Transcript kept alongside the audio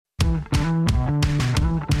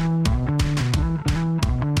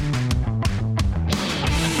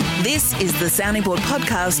is the Sounding Board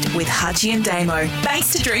podcast with Hutchie and Damo.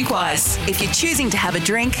 Thanks to Drinkwise. If you're choosing to have a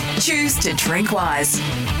drink, choose to drink wise.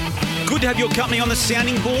 Good to have your company on the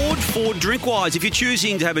sounding board for Drinkwise. If you're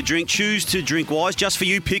choosing to have a drink, choose to drink wise. Just for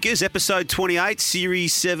you pickers, episode 28,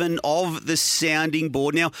 series 7 of the sounding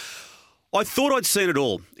board. Now, I thought I'd seen it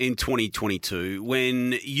all in 2022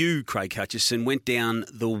 when you, Craig Hutchison, went down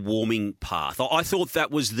the warming path. I thought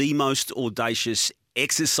that was the most audacious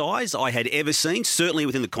exercise I had ever seen, certainly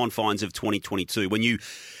within the confines of 2022, when you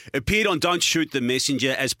appeared on Don't Shoot the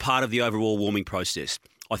Messenger as part of the overall warming process.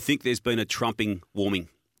 I think there's been a trumping warming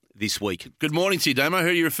this week. Good morning to you, Damo. Who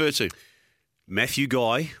do you refer to? Matthew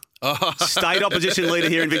Guy, state opposition leader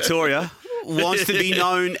here in Victoria, wants to be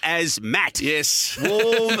known as Matt. Yes.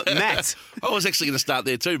 Warm Matt. I was actually going to start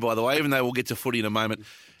there too, by the way, even though we'll get to footy in a moment.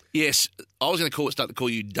 Yes, I was going to start to call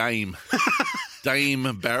you Dame.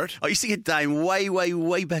 Dame Barrett. I used to get Dame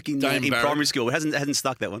way back in primary school. It hasn't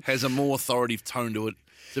stuck, that one. Has a more authoritative tone to it.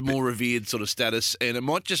 It's a more revered sort of status, and it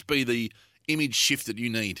might just be the image shift that you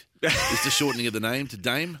need. It's the shortening of the name to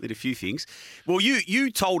Dame. Need a few things. Well, you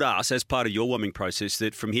told us as part of your warming process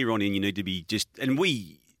that from here on in you need to be just, and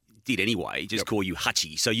we did anyway, call you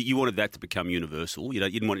Hutchie. So you wanted that to become universal. You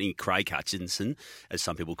didn't want any Craig Hutchinson, as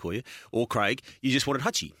some people call you, or Craig. You just wanted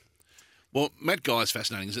Hutchie. Well, Matt Guy is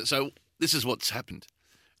fascinating, isn't it? So this is what's happened.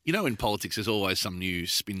 You know, in politics, there's always some new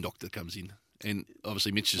spin doctor comes in, and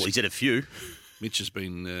obviously Mitch he's had a few. Mitch has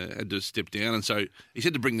been had to step down, and so he's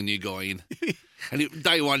had to bring the new guy in. And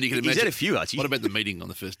day one, you can imagine. He's had a few, Hutchie. What about the meeting on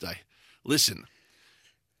the first day? Listen,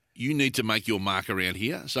 you need to make your mark around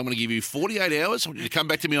here. So I'm going to give you 48 hours. I want you to come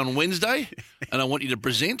back to me on Wednesday, and I want you to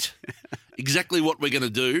present exactly what we're going to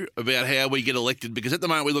do about how we get elected, because at the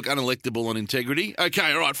moment we look unelectable on integrity.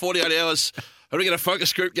 Okay, all right, 48 hours. Are we going to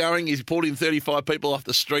focus group going? He's pulled in 35 people off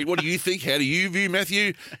the street. What do you think? How do you view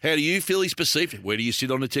Matthew? How do you feel he's perceived? Where do you sit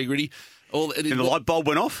on integrity? And the light bulb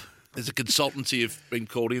went off? There's a consultancy have been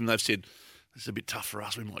called in. They've said, this is a bit tough for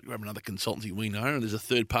us. We might grab another consultancy we know. And there's a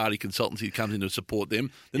third-party consultancy that comes in to support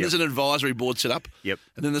them. Then there's an advisory board set up. Yep.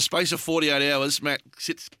 And then in the space of 48 hours,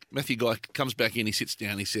 Matthew Guy comes back in, he sits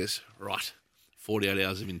down, he says, right, 48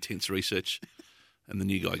 hours of intense research. And the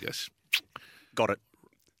new guy goes, got it.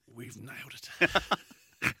 We've nailed it.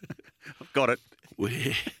 Got it.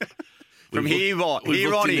 From here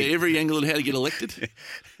on in. Every angle on how to get elected.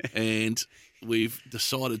 And we've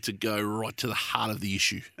decided to go right to the heart of the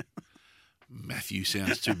issue. Matthew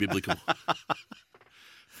sounds too biblical.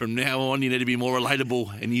 From now on, you need to be more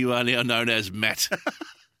relatable, and you are now known as Matt.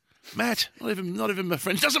 Matt, not even my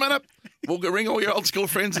friends. Doesn't matter. We'll go ring all your old school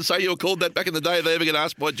friends and say you were called that back in the day if they ever get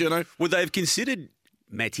asked by Journo. Would they have considered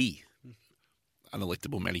Matty?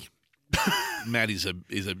 Unelectable Matty. Matt is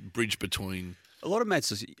a bridge between. A lot of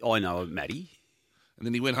Matts I know of Matty. And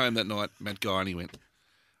then he went home that night, Matt Guy, and he went,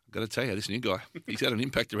 I've got to tell you, this new guy, he's had an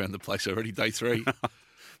impact around the place already, day 3.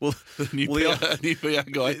 Well, the new PR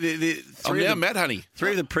guy. I'm now Matt, honey.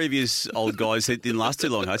 3 of the previous old guys didn't last too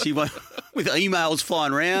long, Hutchie, with emails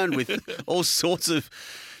flying around, with all sorts of.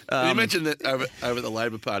 Can you imagine that over at the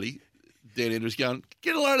Labor Party, Dan Andrews going,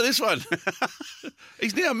 get a load of this one.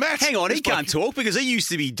 He's now Matt. Hang on, he can't talk because he used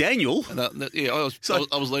to be Daniel. I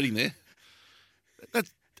was leading there.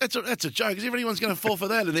 That's a joke. Is everyone's going to fall for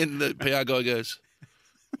that? And then the PR guy goes,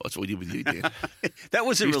 that's what we did with you, Dan. That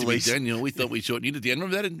was a release. Daniel, we thought we shortened you to Dan.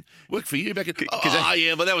 Remember that didn't work for you back at... but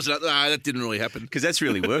that didn't really happen. Because that's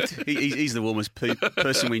really worked. He's the warmest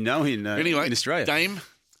person we know in Australia. Dame,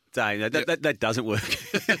 that doesn't work.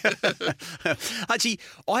 Hutchie,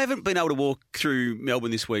 I haven't been able to walk through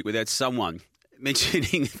Melbourne this week without someone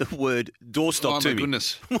mentioning the word doorstop to me. Oh, my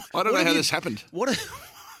goodness. I don't know how this happened.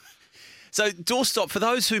 So doorstop, for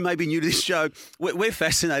those who may be new to this show, we're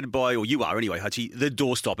fascinated by, or you are anyway, Hutchie, the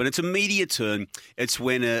doorstop. And it's a media term. It's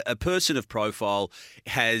when a person of profile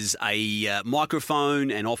has a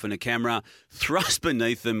microphone and often a camera thrust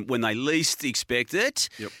beneath them when they least expect it.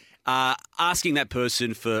 Yep. Asking that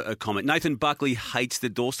person for a comment. Nathan Buckley hates the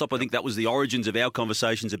doorstop. I think that was the origins of our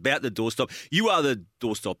conversations about the doorstop. You are the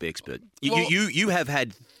doorstop expert. You have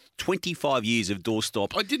had 25 years of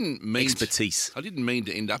doorstop expertise. I didn't mean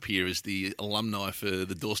to end up here as the alumni for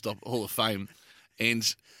the Doorstop Hall of Fame, and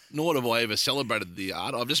nor have I ever celebrated the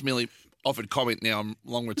art. I've just merely offered comment. Now I'm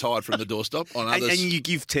long retired from the doorstop on others. And you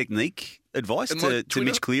give technique advice to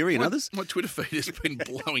Mitch Cleary and others? My Twitter feed has been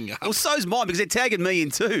blowing up. Well, so's mine, because they're tagging me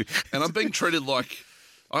in too. And I'm being treated like...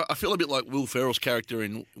 I feel a bit like Will Ferrell's character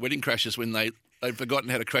in Wedding Crashers when they'd forgotten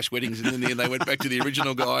how to crash weddings, and in the end they went back to the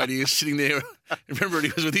original guy and he was sitting there. Remember,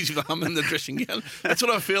 he was with his mum in the dressing gown. That's what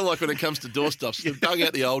I feel like when it comes to doorstops. They've dug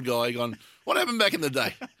out the old guy going, what happened back in the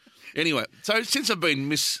day? Anyway, so since I've been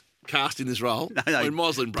cast in this role. No, we might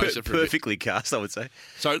as well embrace it for a bit. perfectly cast, I would say.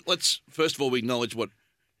 So let's first of all we acknowledge what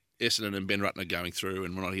Essendon and Ben Rutten are going through,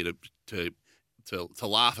 and we're not here to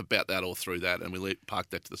laugh about that or through that, and we park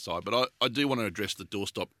that to the side. But I do want to address the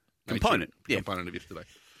doorstop Component of yesterday.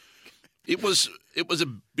 It was a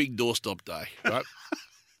big doorstop day, right?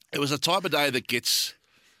 It was a type of day that gets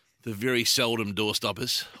the very seldom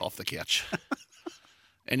doorstoppers off the couch.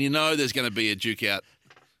 And you know there's going to be a duke out.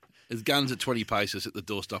 There's guns at 20 paces at the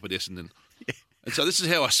doorstop at Essendon. Yeah. And so this is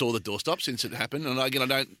how I saw the doorstop since it happened. And again, I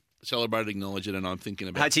don't celebrate it, acknowledge it, and I'm thinking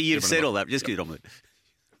about it. Hutchie, you've said all that. Just get on with it.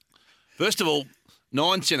 First of all,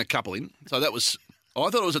 9 sent a couple in. So I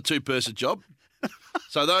thought it was a two-person job.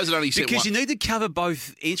 So those that only sent Because one. you need to cover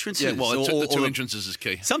both entrances. Yeah, well, the two entrances is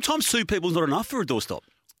key. Sometimes 2 people is not enough for a doorstop.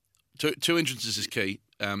 Two entrances is key.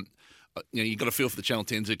 You've got to feel for the Channel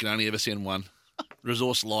 10s who can only ever send one.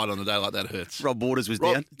 Resource light on a day like that hurts. Rob Waters was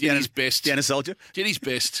down. Did his best. Down a soldier. Did his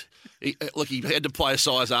best. He had to play a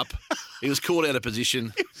size up. He was caught out of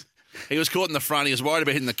position. He was caught in the front. He was worried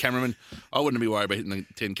about hitting the cameraman. I wouldn't be worried about hitting the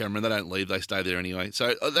 10 cameraman. They don't leave. They stay there anyway.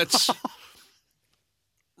 So that's...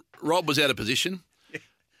 Rob was out of position.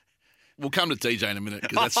 We'll come to TJ in a minute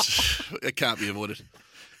because it can't be avoided.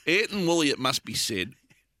 Ayrton Woolley, it must be said,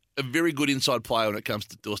 a very good inside player when it comes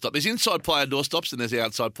to doorstop. There's inside player doorstops and there's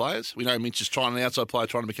outside players. We know Minch is trying an outside player,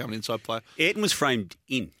 trying to become an inside player. Ayrton was framed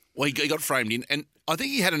in. Well, he got framed in, and I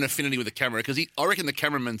think he had an affinity with the camera because I reckon the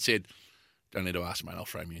cameraman said, "Don't need to ask, mate, I'll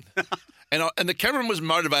frame you in." and the cameraman was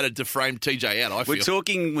motivated to frame TJ out, I feel. We're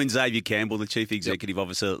talking when Xavier Campbell, the chief executive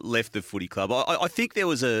officer, left the footy club. I think there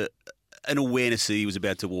was an awareness that he was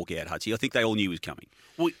about to walk out, Hutchie. I think they all knew he was coming.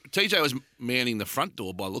 Well, TJ was manning the front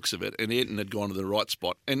door by looks of it, and Ayrton had gone to the right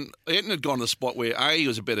spot. And Ayrton had gone to the spot where A, he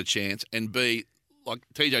was a better chance, and B, like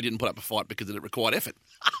TJ didn't put up a fight because it required effort.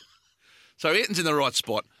 So Ayrton's in the right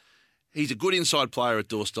spot. He's a good inside player at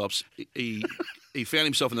doorstops. He found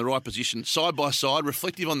himself in the right position, side by side,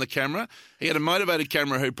 reflective on the camera. He had a motivated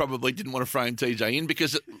camera who probably didn't want to frame TJ in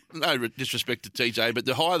because, no disrespect to TJ, but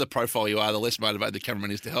the higher the profile you are, the less motivated the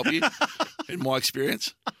cameraman is to help you, in my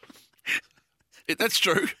experience. That's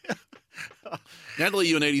true.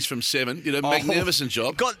 Natalie Ioannidis from 7 did a magnificent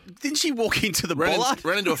job. God, didn't she walk into the bollard?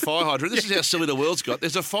 Ran into a fire hydrant. This is how silly the world's got.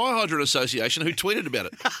 There's a fire hydrant association who tweeted about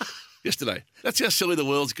it yesterday. That's how silly the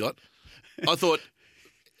world's got. I thought,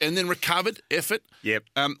 and then recovered, effort. Yep.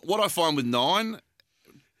 What I find with 9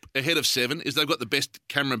 ahead of 7 is they've got the best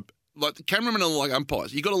camera. Like the cameramen are like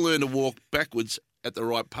umpires. You've got to learn to walk backwards at the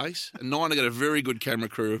right pace. And 9 have got a very good camera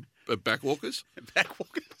crew of backwalkers.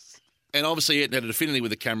 Backwalkers. And obviously, Ayrton had an affinity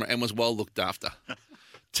with the camera and was well looked after.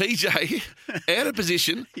 TJ, out of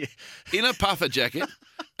position, in a puffer jacket.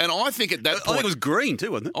 And I think at that point... I think it was green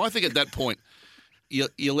too, wasn't it? I think at that point,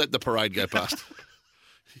 you let the parade go past.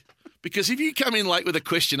 Because if you come in late with a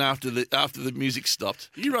question after the music stopped,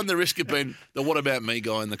 you run the risk of being the "what about me"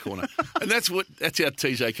 guy in the corner, and that's how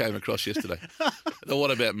TJ came across yesterday, the "what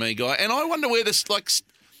about me" guy. And I wonder where this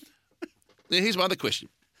here's my other question: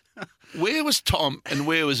 where was Tom and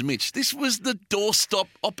where was Mitch? This was the doorstop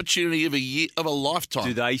opportunity of a lifetime.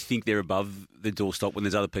 Do they think they're above the doorstop when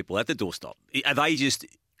there's other people at the doorstop? Are they just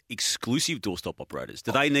exclusive doorstop operators?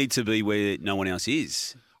 Do they need to be where no one else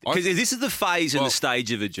is? Because this is the phase and the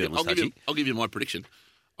stage of a journalist. I'll give you my prediction.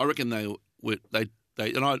 I reckon they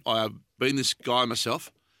and I have been this guy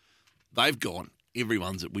myself. They've gone.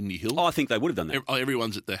 Everyone's at Windy Hill. Oh, I think they would have done that.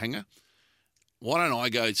 Everyone's at the hangar. Why don't I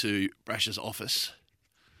go to Brash's office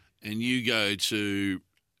and you go to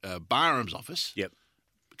Barham's office? Yep.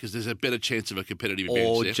 Because there's a better chance of a competitive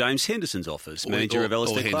advantage or there. James Henderson's office, manager of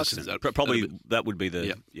Alistair Clarkson. Probably that would be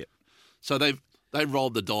the... Yeah. So they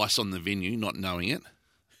rolled the dice on the venue, not knowing it.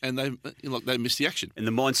 And they missed the action. And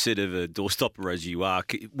the mindset of a doorstopper as you are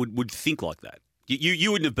would think like that.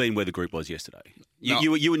 You wouldn't have been where the group was yesterday.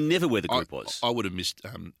 You were never where the group was. I would have missed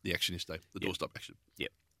the action yesterday, the doorstop action. Yep.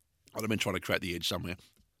 I'd have been trying to create the edge somewhere.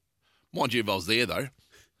 Mind you, if I was there, though,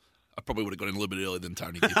 I probably would have got in a little bit earlier than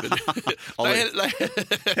Tony did. But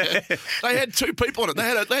they had 2 people on it.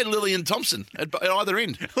 They had Lillian Thompson at either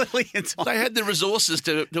end. Lillian Thompson. They had the resources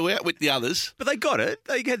to outwit the others. But they got it.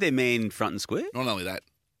 They had their man front and square. Not only that,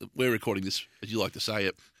 we're recording this, as you like to say,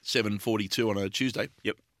 at 7:42 on a Tuesday.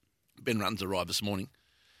 Yep. Ben Rutten's arrived this morning.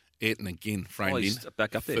 Ayrton again framed in.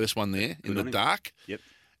 Back up there. First one there in the dark. Yep.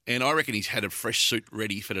 And I reckon he's had a fresh suit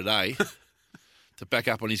ready for today to back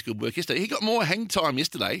up on his good work yesterday. He got more hang time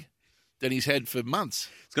yesterday than he's had for months.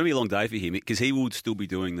 It's going to be a long day for him because he will still be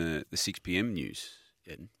doing the 6 p.m. news.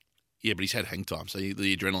 Yeah, but he's had hang time, so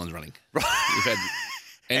the adrenaline's running.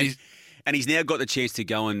 Right. And he's now got the chance to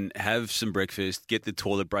go and have some breakfast, get the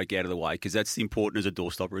toilet break out of the way, because that's important as a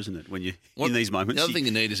doorstopper, isn't it, when you're in these moments? The other thing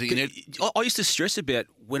you need is I used to stress about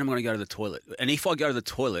when I'm going to go to the toilet. And if I go to the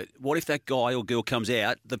toilet, what if that guy or girl comes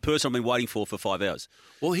out, the person I've been waiting for 5 hours?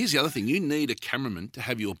 Well, here's the other thing. You need a cameraman to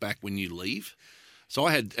have your back when you leave. So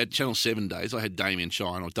I had, at Channel 7 days, I had Damien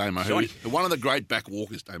Shine, or Damo, who one of the great back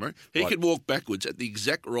walkers, Damo. He could walk backwards at the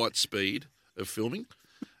exact right speed of filming,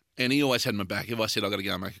 and he always had my back. If I said, I've got to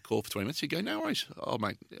go and make a call for 20 minutes, he'd go, no worries. Oh,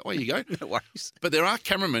 mate, away you go. No worries. But there are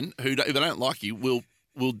cameramen who, if they don't like you, will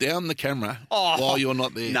down the camera while you're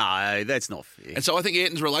not there. No, that's not fair. And so I think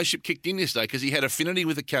Ayrton's relationship kicked in yesterday because he had affinity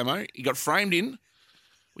with the camo. He got framed in,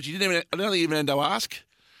 which he didn't even, I don't think he even had to ask.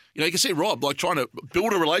 You know, you can see Rob like trying to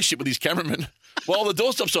build a relationship with his cameraman while the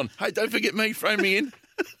doorstop's on. Hey, don't forget me, frame me in.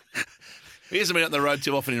 He hasn't been out on the road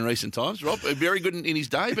too often in recent times, Rob. Very good in his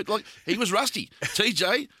day, but like he was rusty.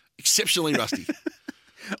 TJ, exceptionally rusty.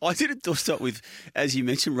 I did a doorstop with, as you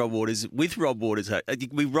mentioned, Rob Waters. With Rob Waters,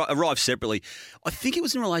 we arrived separately. I think it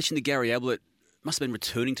was in relation to Gary Ablett. Must have been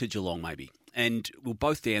returning to Geelong, maybe. And we were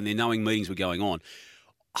both down there knowing meetings were going on.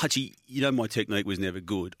 Hutchie, you know my technique was never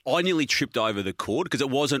good. I nearly tripped over the cord because it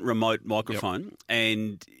wasn't remote microphone. Yep.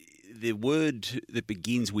 And the word that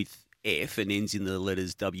begins with F and ends in the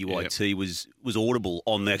letters WIT was audible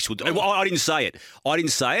on the actual... I didn't say it.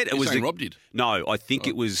 It was Rob did? No, I think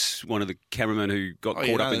it was one of the cameramen who got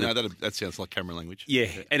caught up in that sounds like camera language. Yeah,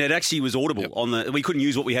 and it actually was audible on the... We couldn't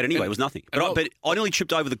use what we had anyway. It was nothing. But I nearly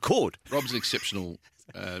tripped over the cord. Rob's an exceptional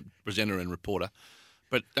presenter and reporter.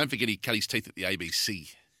 But don't forget he cut his teeth at the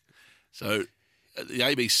ABC. So the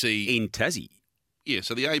ABC... In Tassie. Yeah,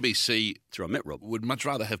 so the ABC That's where I met Rob. Would much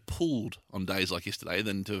rather have pulled on days like yesterday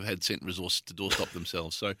than to have had sent resources to doorstop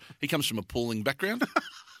themselves. So he comes from a pooling background.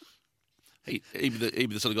 He'd be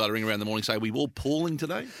the sort of guy to ring around in the morning and say, we all pooling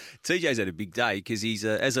today? TJ's had a big day because he's,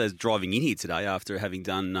 as I was driving in here today after having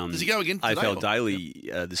done Does he go again today, AFL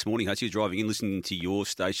Daily this morning, he was driving in, listening to your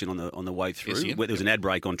station on the way through. SEN? Where there was an ad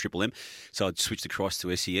break on Triple M, so I'd switched across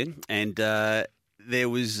to SEN. And there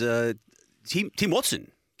was Tim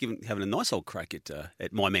Watson having a nice old crack at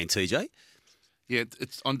my man TJ. Yeah,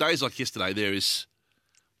 it's on days like yesterday.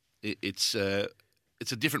 It's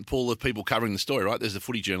a different pool of people covering the story, right? There's the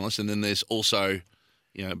footy journalists, and then there's also,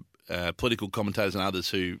 political commentators and others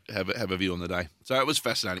who have a view on the day. So it was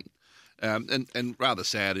fascinating, and rather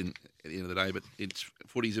sad at the end of the day. But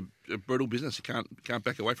footy's a brutal business. You can't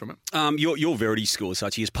back away from it. Your Verity score,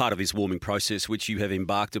 Sachi, is part of this warming process, which you have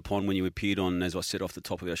embarked upon when you appeared on, as I said off the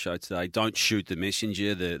top of our show today. Don't shoot the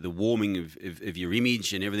messenger, the warming of your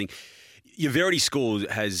image and everything. Your Verity score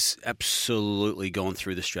has absolutely gone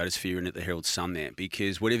through the stratosphere and at the Herald Sun there,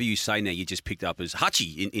 because whatever you say now, you just picked up as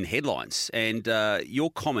Hutchie in headlines. And your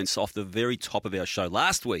comments off the very top of our show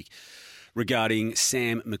last week regarding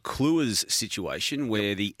Sam McClure's situation,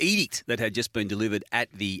 where the edict that had just been delivered at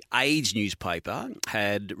the Age newspaper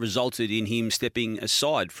had resulted in him stepping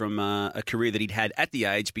aside from a career that he'd had at the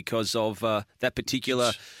Age because of that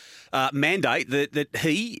particular mandate that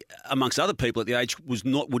he, amongst other people at the Age, would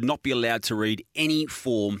not be allowed to read any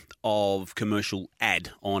form of commercial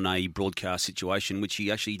ad on a broadcast situation, which he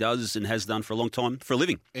actually does and has done for a long time for a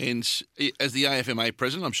living. And as the AFMA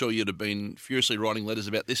president, I'm sure you'd have been furiously writing letters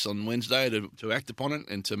about this on Wednesday to act upon it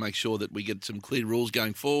and to make sure that we get some clear rules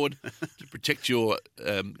going forward to protect your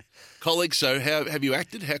colleagues. So how have you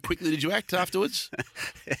acted? How quickly did you act afterwards?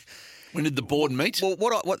 When did the board meet? Well,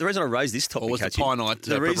 what the reason I raised this topic, or was the pie night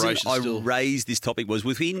the reason preparation I raised this topic was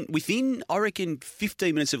within I reckon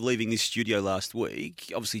 15 minutes of leaving this studio last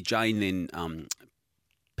week. Obviously, Jane then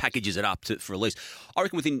packages it up for release. I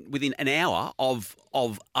reckon within an hour of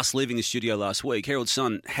us leaving the studio last week, Herald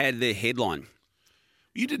Sun had their headline.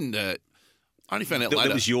 You didn't. I only found out later.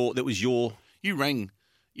 That was your.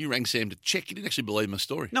 You rang Sam to check. You didn't actually believe my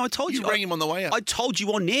story. No, I told you. You rang him on the way out. I told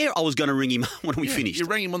you on air I was going to ring him when we finished. You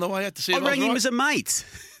rang him on the way out to see if I was rang him right. as a mate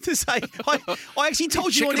to say, I actually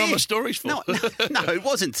told you on air. On my stories for. No, it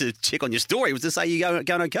wasn't to check on your story. It was to say you're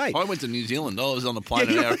going okay. I went to New Zealand. I was on the plane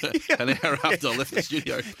an hour after I left the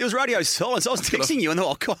studio. There was radio silence. I was texting you and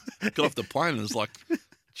I got off the plane and it was like,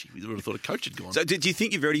 gee, we would have thought a coach had gone. So do you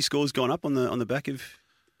think your Verity score's gone up on the back of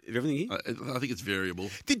everything here? I think it's variable.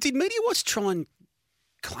 Did Media Watch try and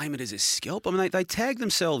claim it as a scalp? I mean, they tagged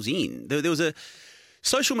themselves in. There was a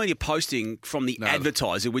social media posting from the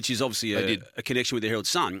advertiser, which is obviously a connection with the Herald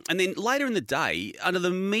Sun. And then later in the day, under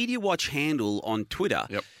the Media Watch handle on Twitter,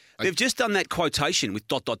 they've just done that quotation with ...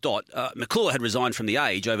 McClure had resigned from the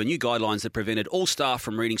Age over new guidelines that prevented all staff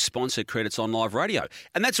from reading sponsored credits on live radio.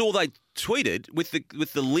 And that's all they tweeted with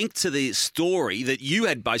the link to the story that you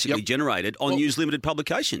had basically generated on News Limited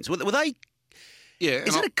publications. Were they... Yeah.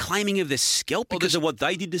 Is it a claiming of their scalp because of what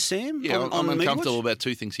they did to Sam? Yeah, on I'm Media uncomfortable Watch? about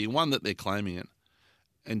two things here. One, that they're claiming it.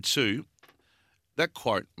 And two, that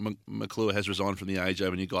quote, McClure has resigned from the Age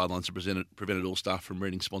over new guidelines to prevented all staff from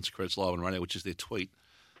reading sponsor credits live on radio, which is their tweet.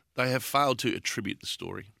 They have failed to attribute the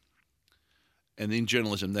story. And in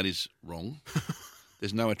journalism, that is wrong.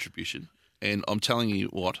 There's no attribution. And I'm telling you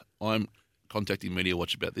what, I'm contacting Media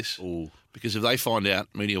Watch about this. Ooh. Because if they find out,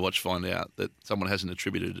 Media Watch find out that someone hasn't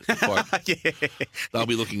attributed the quote, they'll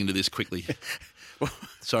be looking into this quickly.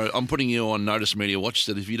 So I'm putting you on notice, Media Watch,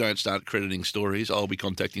 that if you don't start crediting stories, I'll be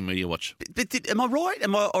contacting Media Watch. But am I right?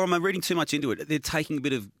 Or am I reading too much into it? They're taking a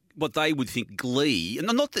bit of what they would think glee. And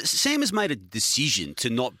not that Sam has made a decision to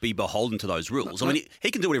not be beholden to those rules. I mean,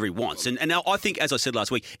 he can do whatever he wants. And now I think, as I said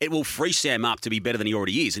last week, it will free Sam up to be better than he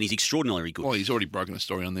already is, and he's extraordinarily good. Well, he's already broken a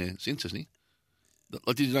story on there since, hasn't he?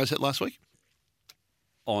 Did you notice that last week?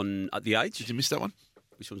 On The Age? Did you miss that one?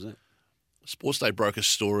 Which one was that? Sports Day broke a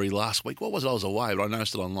story last week. What was it? I was away, but I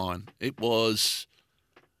noticed it online. It was,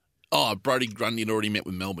 Brodie Grundy had already met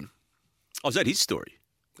with Melbourne. Oh, is that his story?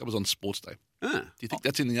 That was on Sports Day. Ah. Do you think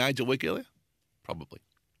that's in The Age a week earlier? Probably.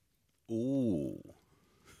 Ooh.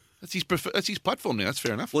 That's his platform now. That's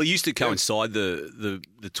fair enough. Well, it used to coincide the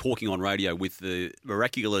talking on radio with the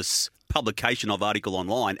miraculous publication of article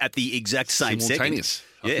online at the exact same simultaneous. second.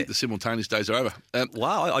 I think the simultaneous days are over.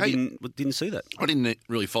 Wow, I didn't see that. I didn't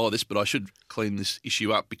really follow this, but I should clean this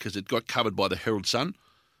issue up because it got covered by the Herald Sun.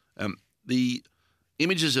 The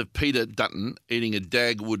images of Peter Dutton eating a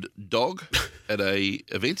Dagwood dog at a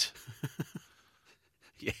event.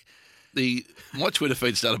 Yeah. My Twitter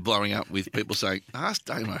feed started blowing up with people saying, ask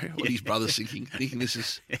Damo what his brother's thinking this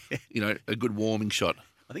is, a good warming shot.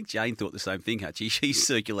 I think Jane thought the same thing, Hutchie. She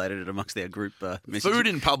circulated it amongst our group messages. Food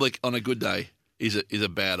in public on a good day is a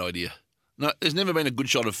bad idea. No, there's never been a good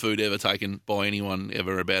shot of food ever taken by anyone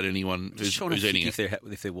ever about anyone who's eating it.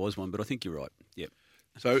 If there was one, but I think you're right. Yep.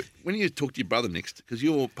 So when you talk to your brother next, because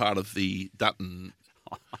you're part of the Dutton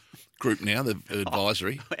group now, the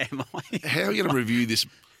advisory. Am I? How are you going to review this?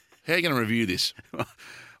 How are you going to review this?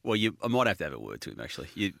 Well, I might have to have a word to him,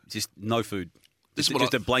 actually. Just no food. This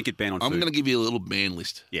Just a blanket ban on food. I'm going to give you a little ban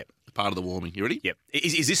list. Yep. Part of the warming. You ready? Yep.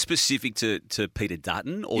 Is this specific to Peter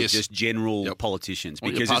Dutton or Yes. just general politicians? I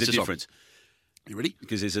want you to Because pass there's a this on. difference. You ready?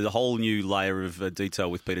 Because there's a whole new layer of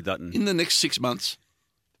detail with Peter Dutton. In the next 6 months,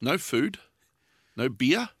 no food, no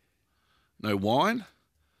beer, no wine,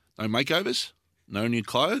 no makeovers, no new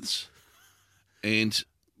clothes, and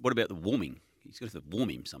What about the warming? He's got to warm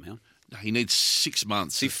him somehow. he needs 6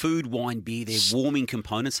 months. See, food, wine, beer, they're warming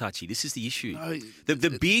components, Hutchie. This is the issue. No, The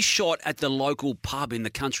beer shot at the local pub in the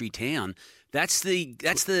country town, that's the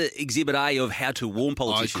exhibit A of how to warm I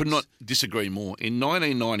politicians. could not disagree more. In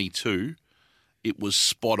 1992, it was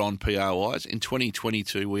spot on PR-wise. In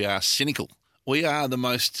 2022, we are cynical. We are the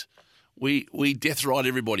most... We death ride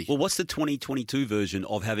everybody. Well, what's the 2022 version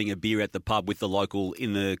of having a beer at the pub with the local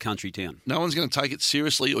in the country town? No one's going to take it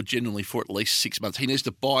seriously or genuinely for at least 6 months. He needs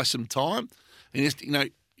to buy some time. He needs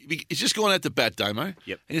to, he's just gone out to bat, Damo.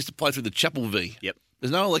 Yep. He needs to play through the Chapel V. Yep.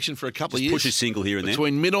 There's no election for a couple of years. Push a single here and there.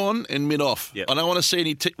 Between mid-on and mid-off. Yep. I don't want to see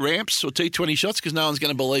any ramps or T20 shots because no one's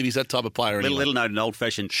going to believe he's that type of player anymore. Little known, an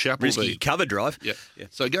old-fashioned Chapel risky V. cover drive. Yeah.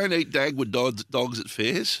 So go and eat Dagwood dogs at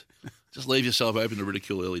fairs. Just leave yourself open to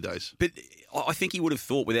ridicule early days. But I think he would have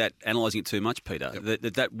thought, without analysing it too much, Peter,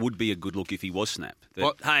 that would be a good look if he was Snap.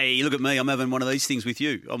 That, hey, look at me, I'm having one of these things with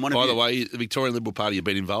you. I'm one of By you. the way, the Victorian Liberal Party have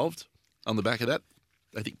been involved on the back of that.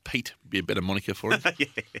 They think Pete would be a better moniker for him.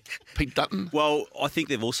 Pete Dutton. Well, I think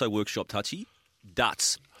they've also workshopped Hutchie.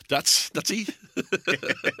 Duts. Dutsy.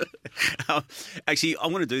 Actually,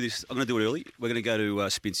 I'm going to do this. I'm going to do it early. We're going to go to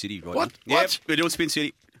Spin City right What? now. What? Yep, we're doing Spin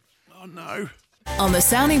City. Oh, no. On the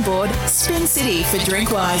sounding board, Spin City for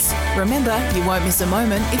Drinkwise. Remember, you won't miss a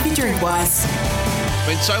moment if you drink wise. It's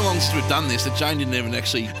been so long since we've done this that Jane didn't even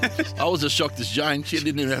actually... I was as shocked as Jane. She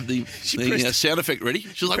didn't even have the sound effect ready.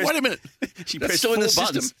 She was like, wait a minute. She That's pressed still in the 4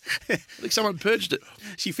 system. I think someone purged it.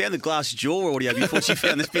 She found the glass jaw audio before she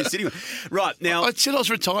found the Spin City one. Right, now... I said I was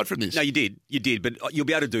retired from this. No, you did. You did, but you'll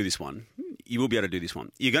be able to do this one. You will be able to do this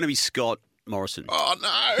one. You're going to be Scott Morrison. Oh,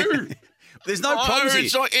 no. There's no problems here.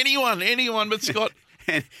 It's not anyone but Scott.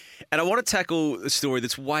 And I want to tackle a story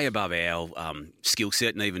that's way above our skill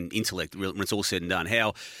set and even intellect when it's all said and done.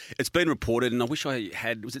 How it's been reported, and I wish I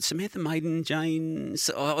had, was it Samantha Maiden, Jane?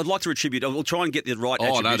 So I'd like to attribute, I'll try and get the right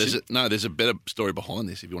attribution. There's a better story behind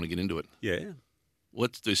this if you want to get into it. Yeah.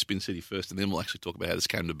 Let's do Spin City first, and then we'll actually talk about how this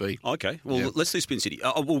came to be. Okay, well, let's do Spin City.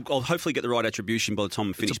 I'll hopefully get the right attribution by the time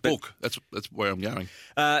I'm finished. It's a book. That's where I'm going.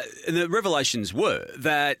 And the revelations were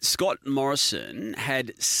that Scott Morrison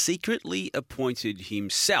had secretly appointed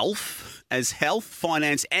himself as Health,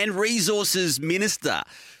 Finance and Resources Minister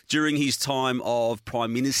during his time of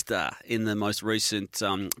Prime Minister in the most recent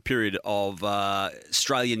period of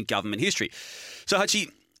Australian government history. So,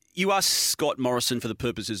 Hutchie, you asked Scott Morrison for the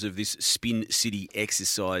purposes of this Spin City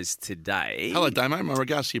exercise today. Hello, Damo. My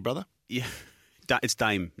regards to you, brother. Yeah, it's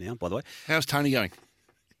Dame now, by the way. How's Tony going?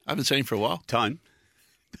 I haven't seen him for a while. Tone.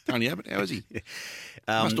 Tony Abbott, how is he?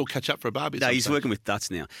 Must all catch up for a barbie. No, he's working with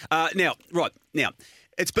Duts now. Now,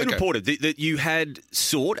 it's been reported that you had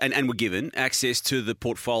sought and were given access to the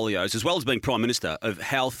portfolios, as well as being Prime Minister, of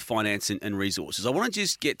Health, Finance and Resources. I want to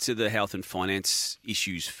just get to the health and finance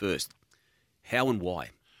issues first. How and why?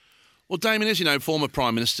 Well, Damien, as you know, former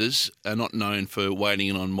Prime Ministers are not known for wading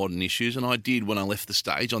in on modern issues, and I did, when I left the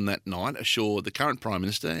stage on that night, assure the current Prime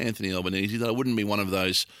Minister, Anthony Albanese, that I wouldn't be one of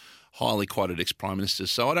those highly quoted ex-Prime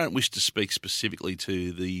Ministers. So I don't wish to speak specifically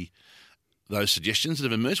to those suggestions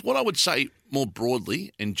that have emerged. What I would say more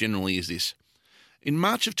broadly and generally is this. In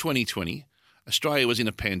March of 2020, Australia was in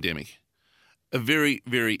a pandemic, a very,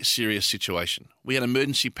 very serious situation. We had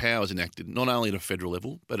emergency powers enacted, not only at a federal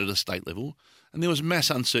level, but at a state level, and there was mass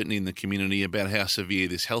uncertainty in the community about how severe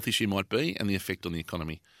this health issue might be and the effect on the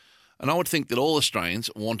economy. And I would think that all Australians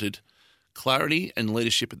wanted clarity and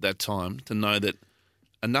leadership at that time to know that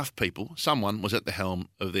enough people, someone was at the helm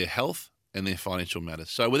of their health and their financial matters.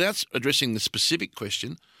 So without addressing the specific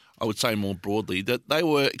question, I would say more broadly that they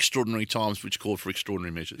were extraordinary times which called for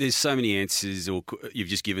extraordinary measures. There's so many answers you've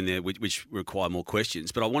just given there which require more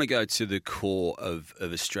questions, but I want to go to the core of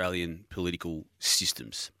Australian political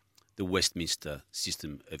systems, the Westminster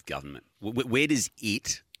system of government. Where does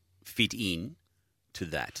it fit in to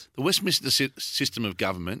that? The Westminster system of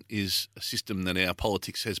government is a system that our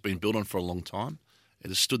politics has been built on for a long time. It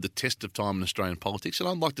has stood the test of time in Australian politics, and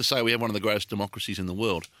I'd like to say we have one of the greatest democracies in the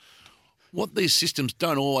world. What these systems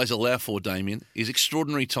don't always allow for, Damien, is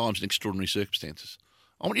extraordinary times and extraordinary circumstances.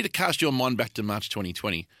 I want you to cast your mind back to March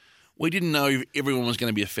 2020. We didn't know if everyone was going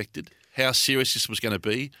to be affected, how serious this was going to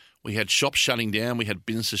be. We had shops shutting down, we had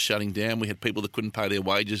businesses shutting down, we had people that couldn't pay their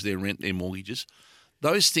wages, their rent, their mortgages.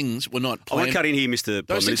 Those things were not planned. I want to cut in here, Mr.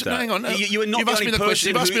 Prime Minister. Hang on. You are not You've asked me the question.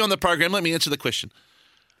 You've asked me on the program. Let me answer the question.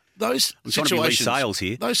 Those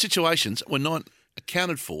situations were not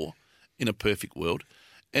accounted for in a perfect world.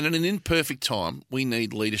 And in an imperfect time, we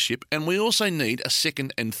need leadership, and we also need a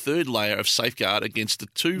second and third layer of safeguard against the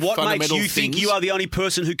two fundamental things. What makes you think you are the only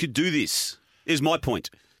person who could do this, is my point.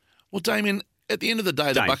 Well, Damien, at the end of the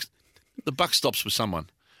day, the buck stops with someone.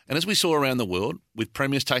 And as we saw around the world, with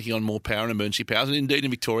premiers taking on more power and emergency powers, and indeed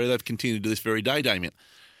in Victoria, they've continued to this very day, Damien,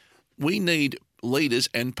 we need leaders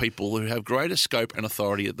and people who have greater scope and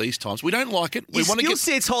authority at these times. We don't like it. Your skill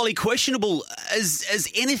set's highly questionable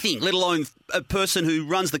as anything, let alone a person who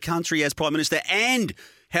runs the country as Prime Minister and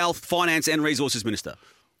Health, Finance and Resources Minister.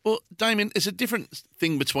 Well, Damien, it's a different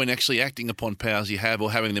thing between actually acting upon powers you have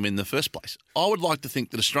or having them in the first place. I would like to think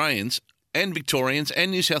that Australians and Victorians and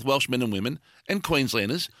New South Welsh men and women and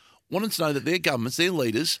Queenslanders wanted to know that their governments, their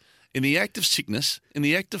leaders, in the act of sickness, in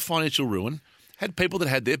the act of financial ruin, had people that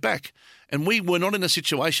had their back. And we were not in a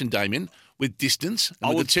situation, Damien, with distance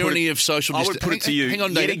and with the tyranny of social distance. I would put it to you, hang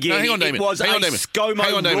on, Damien. Hang on, Damien. It was hang on, a ScoMo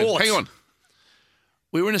rort. Hang on.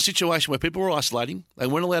 We were in a situation where people were isolating. They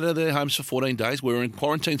weren't allowed out of their homes for 14 days. We were in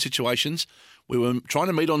quarantine situations. We were trying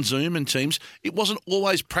to meet on Zoom and Teams. It wasn't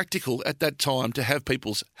always practical at that time to have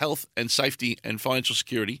people's health and safety and financial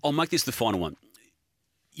security. I'll make this the final one.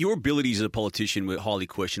 Your abilities as a politician were highly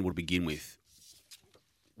questionable to begin with.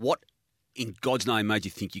 What, in God's name, made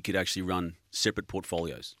you think you could actually run separate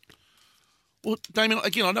portfolios? Well, Damien,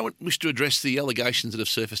 again, I don't wish to address the allegations that have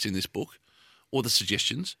surfaced in this book or the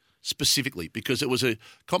suggestions specifically because it was a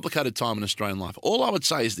complicated time in Australian life. All I would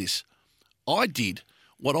say is this. I did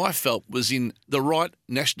what I felt was in the right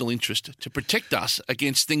national interest to protect us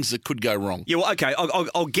against things that could go wrong. Yeah, well, okay,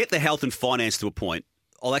 I'll get the health and finance to a point.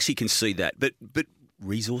 I'll actually concede that. But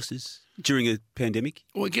resources during a pandemic?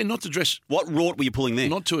 Well, again, not to address... What rort were you pulling there?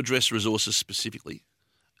 Not to address resources specifically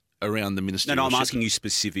around the ministerial... No, I'm asking you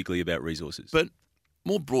specifically about resources. But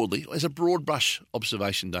more broadly, as a broad brush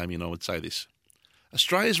observation, Damien, I would say this.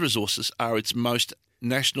 Australia's resources are its most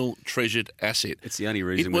national treasured asset. It's the only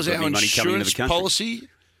reason it was we've got our money coming into the insurance country. Policy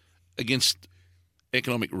against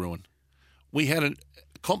economic ruin. We had a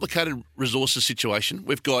complicated resources situation.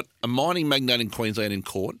 We've got a mining magnate in Queensland in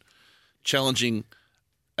court challenging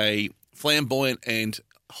a flamboyant and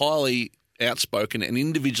highly outspoken and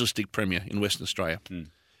individualistic Premier in Western Australia.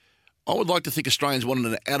 I would like to think Australians wanted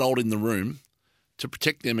an adult in the room to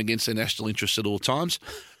protect them against their national interests at all times,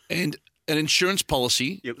 and an insurance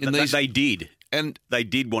policy. They did. And they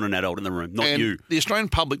did want an adult in the room, not and you. The Australian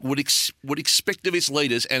public would expect of its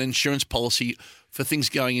leaders an insurance policy for things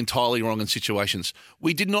going entirely wrong in situations.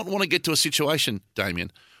 We did not want to get to a situation,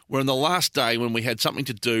 Damien, where on the last day when we had something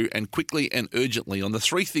to do and quickly and urgently on the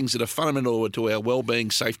three things that are fundamental to our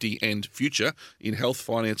well-being, safety and future in health,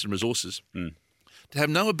 finance and resources, to have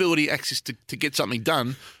no ability access to get something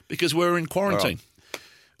done because we're in quarantine.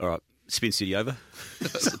 All right. Spin City over.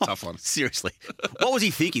 That's a tough one. Seriously. What was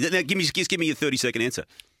he thinking? Now, give me your 30-second answer.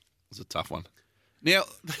 It's a tough one. Now,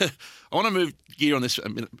 I want to move gear on this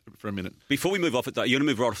for a minute. Before we move off it, though, you're going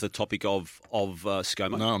to move right off the topic of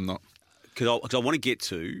ScoMo? No, I'm not. Because I want to get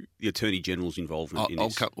to the Attorney General's involvement in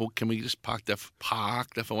this. Can we just park that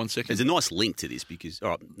for 1 second? There's a nice link to this because, all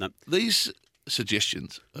right, no. These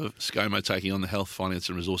suggestions of ScoMo taking on the Health, Finance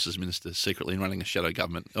and Resources Minister secretly and running a shadow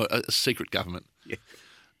government, or a secret government,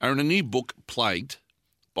 are in a new book, Plagued,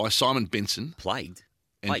 by Simon Benson. Plagued?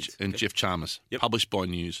 And Jeff Chalmers, published by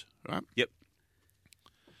News, right? Yep.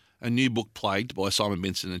 A new book, Plagued, by Simon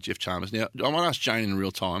Benson and Jeff Chalmers. Now, I might ask Jane in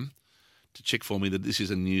real time to check for me that this is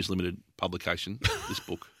a News Limited publication, this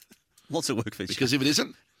book. Lots of work for you. Because if it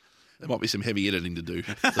isn't, there might be some heavy editing to do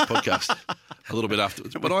for the podcast a little bit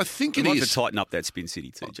afterwards. But I think it is. We'd like to tighten up that Spin City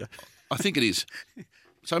too, Joe. I think it is.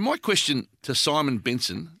 So my question to Simon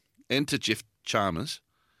Benson and to Jeff Chalmers,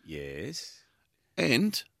 yes,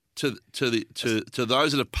 and to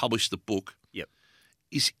those that have published the book,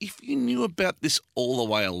 is if you knew about this all the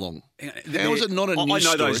way along, how is it not a news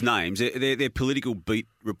story? I know those names. They're political beat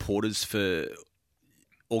reporters for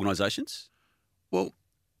organisations. Well,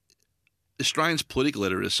 Australian's political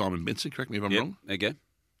editor is Simon Benson. Correct me if I'm wrong. There you go.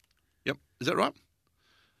 Yep. Is that right?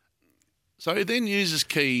 So their news is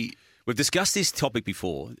key. We've discussed this topic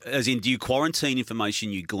before, as in, do you quarantine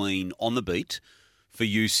information you glean on the beat for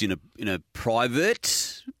use in a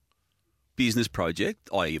private business project,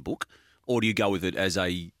 i.e. a book, or do you go with it as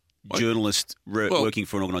a journalist working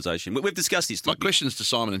for an organisation? We've discussed this topic. My questions to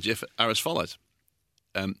Simon and Jeff are as follows.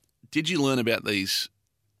 Did you learn about this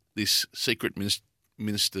secret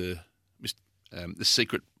the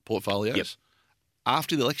secret portfolios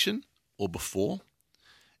after the election or before?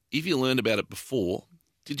 If you learned about it before,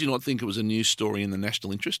 did you not think it was a news story in the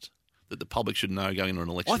national interest that the public should know going into an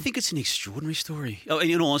election? I think it's an extraordinary story.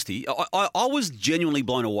 In all honesty, I was genuinely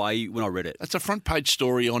blown away when I read it. That's a front page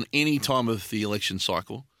story on any time of the election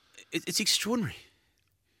cycle. It's extraordinary.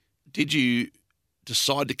 Did you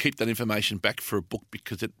decide to keep that information back for a book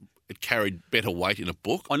because it carried better weight in a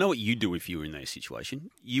book? I know what you'd do if you were in that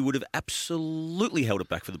situation. You would have absolutely held it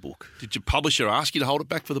back for the book. Did your publisher ask you to hold it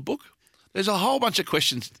back for the book? There's a whole bunch of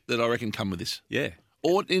questions that I reckon come with this. Yeah.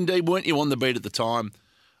 Or indeed, weren't you on the beat at the time?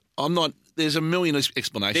 I'm not. There's a million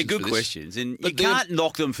explanations. They're good for this. questions, and you can't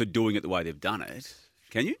knock them for doing it the way they've done it,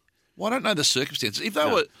 can you? Well, I don't know the circumstances. If they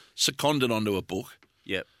were seconded onto a book,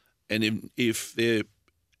 and if they're,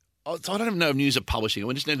 I don't even know if News are publishing it.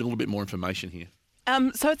 We just need a little bit more information here.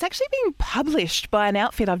 So it's actually being published by an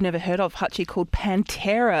outfit I've never heard of, Hutchie, called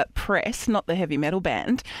Pantera Press, not the heavy metal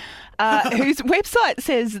band, whose website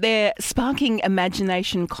says they're sparking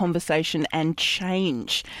imagination, conversation and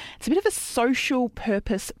change. It's a bit of a social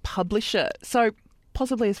purpose publisher, so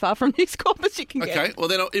possibly as far from News Corp as you can get. Okay, well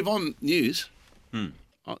then if I'm News,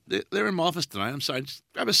 they're in my office today. I'm saying, just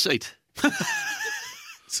grab a seat.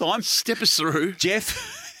 Simon, step us through.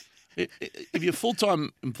 Jeff, if you're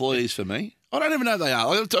full-time employees for me, I don't even know they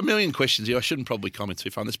are. I've got a million questions here. I shouldn't probably comment too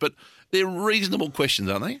far on this, but they're reasonable questions,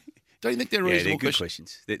 aren't they? Don't you think they're reasonable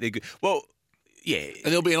questions? They're good. Well, yeah. And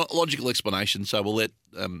there'll be a logical explanation, so we'll let...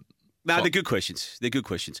 No, they're good questions. They're good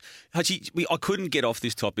questions. Hutchie, I couldn't get off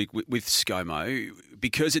this topic with ScoMo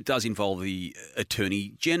because it does involve the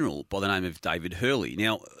Attorney General by the name of David Hurley.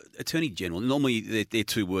 Now, Attorney General, normally they're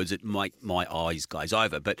two words that make my eyes glaze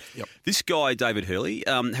over, but this guy, David Hurley,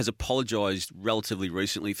 has apologised relatively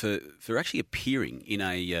recently for actually appearing in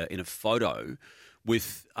a photo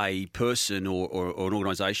with a person or an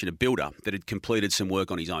organisation, a builder, that had completed some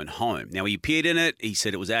work on his own home. Now, he appeared in it. He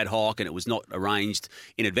said it was ad hoc and it was not arranged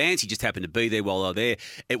in advance. He just happened to be there while they were there.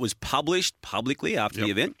 It was published publicly after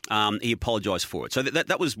the event. He apologised for it. So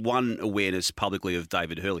that was one awareness publicly of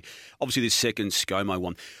David Hurley. Obviously, this second ScoMo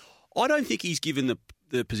one, I don't think he's given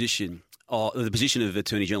the position of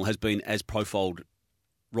Attorney General has been as profiled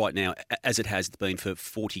right now as it has been for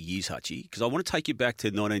 40 years, Hutchie, because I want to take you back to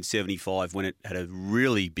 1975 when it had a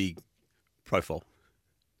really big profile.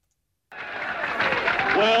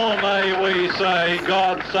 Well, may we say,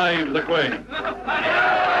 God save the Queen.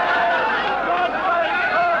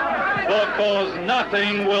 because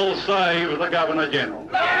nothing will save the Governor-General.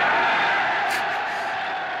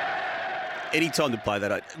 Any time to play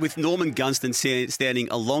that. With Norman Gunston standing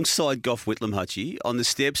alongside Gough Whitlam, Hutchie, on the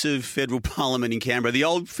steps of Federal Parliament in Canberra, the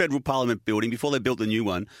old Federal Parliament building, before they built the new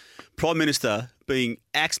one, Prime Minister being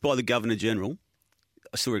axed by the Governor-General.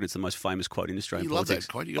 I still reckon it's the most famous quote in Australian You love politics.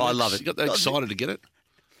 that quote. I love it. You got that excited to get it.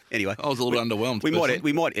 Anyway. I was a little underwhelmed.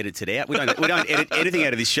 We might edit it out. We don't edit anything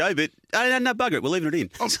out of this show, but no, bugger it. We're leaving it in.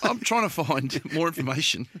 I'm trying to find more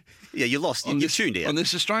information. Yeah, you're lost. You've tuned out. On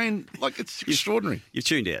this Australian, it's extraordinary. You've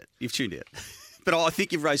tuned out. But I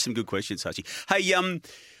think you've raised some good questions, Hutchie. Hey,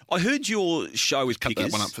 I heard your show with Cut Pickers.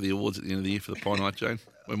 that one up for the awards at the end of the year for the Pie Night, Jane.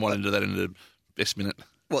 We might do that in the best minute.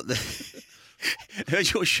 What?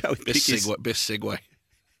 Heard your show with Pickers. Best segue.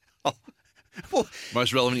 Oh, well,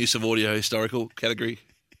 Most relevant use of audio historical category.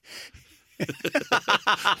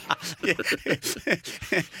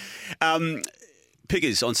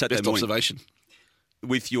 Pickers on Saturday Best morning observation.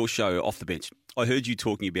 with your show Off the Bench. I heard you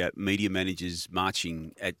talking about media managers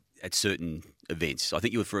marching at certain events. I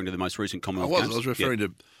think you were referring to the most recent Commonwealth Games. I was referring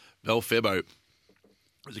to Val Febo.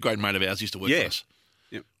 Who's a great mate of ours, used to work for us.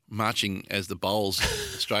 Yep. Marching as the Bowls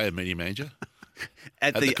Australia media manager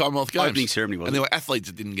At the Commonwealth Games. opening ceremony, was And it? there were athletes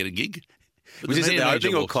that didn't get a gig. But Was this at media the manager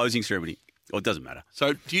opening or walks. closing ceremony? Oh, it doesn't matter.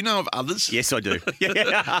 So do you know of others? Yes, I do.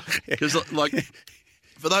 Yeah. Because,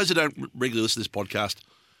 for those who don't regularly listen to this podcast,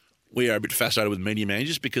 we are a bit fascinated with media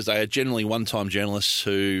managers because they are generally one-time journalists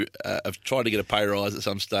who have tried to get a pay rise at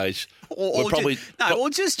some stage. Or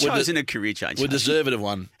just chosen a career change. Were deserved of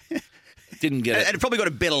one. Didn't get it. And probably got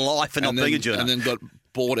a better life for not being a journalist. And then got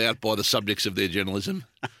bought out by the subjects of their journalism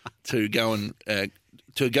to go and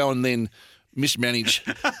then mismanage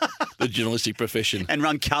the journalistic profession. And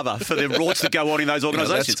run cover for the rorts that go on in those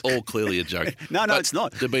organisations. That's all clearly a joke. No, But it's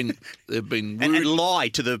not. They've been rude. And lie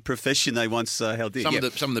to the profession they once held dear. Some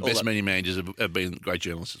of the best media managers have been great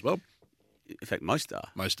journalists as well. In fact, most are.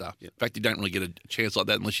 Most are. In fact, you don't really get a chance like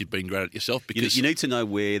that unless you've been great at it yourself because You need to know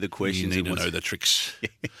where the you questions need to and know the tricks.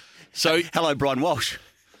 So, Hello, Brian Walsh.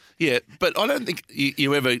 yeah, but I don't think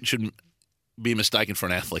you ever should be mistaken for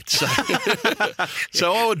an athlete. So,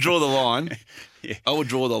 so I would draw the line. Yeah. I would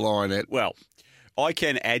draw the line at. Well, I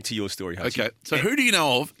can add to your story, Hutchie. Okay, so who do you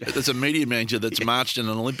know of that's a media manager that's marched in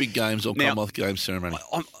an Olympic Games or Now- Commonwealth Games ceremony?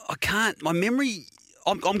 I can't. My memory.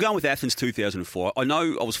 I'm going with Athens 2004. I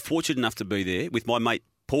know I was fortunate enough to be there with my mate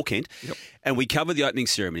Paul Kent, and we covered the opening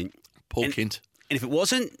ceremony. Paul Kent. And if it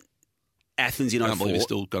wasn't Athens in I can't believe 04, you're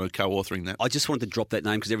still going to co-authoring that. I just wanted to drop that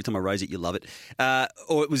name because every time I raise it, you love it.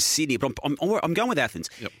 Or it was Sydney, but I'm going with Athens.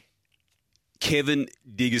 Yep. Kevin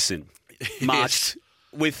Diggerson marched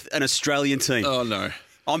with an Australian team. Oh, no.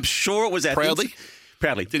 I'm sure it was Athens.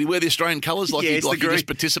 Proudly? Did he wear the Australian colours like, Yes, he the green. just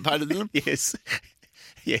participated in them? Yes.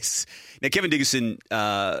 Yes. Now, Kevin Diggerson,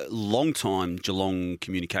 long-time Geelong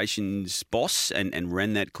communications boss and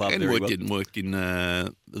ran that club And very worked in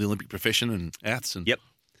the Olympic profession and Aths. And Yep.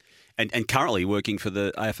 And currently working for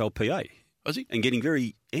the AFLPA. Was he? And getting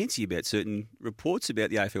very antsy about certain reports about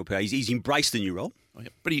the AFLPA. He's embraced the new role. Oh, yeah.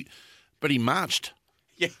 But he marched.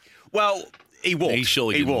 Yeah. Well, he walked. He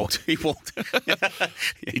surely he didn't walked. He walked.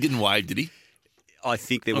 He didn't wave, did he? I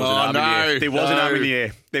think there was Oh, an arm in the air. no, There was an arm in no. the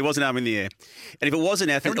air. There was an arm in the air. And if it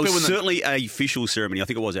wasn't Athens, it many people was in the- certainly an official ceremony. I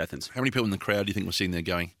think it was Athens. How many people in the crowd do you think were sitting there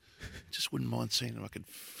going, just wouldn't mind seeing if I could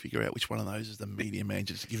figure out which one of those is the media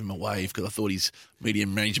manager to give him a wave because I thought his media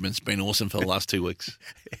management's been awesome for the last 2 weeks.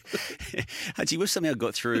 Hutchie, we've somehow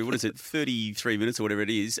got through, 33 minutes or whatever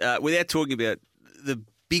it is, without talking about the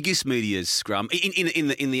biggest media scrum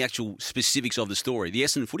in the actual specifics of the story, the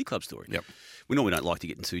Essendon Footy Club story. Yep. We normally don't like to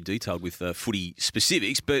get into too detailed with footy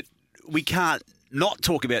specifics, but we can't not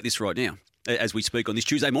talk about this right now as we speak on this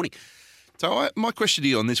Tuesday morning. So my question to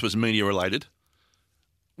you on this was media related.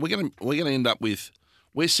 We're going to end up with,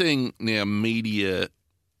 we're seeing now media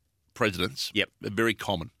presidents. Yep. They're very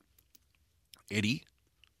common. Eddie,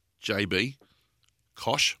 JB,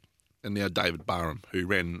 Kosh, and now David Barham, who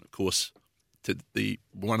ran, of course, to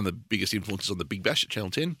one of the biggest influences on the Big Bash at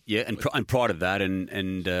Channel 10. Yeah, and prior to that,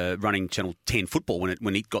 and running Channel 10 football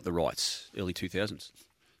when it got the rights, early 2000s.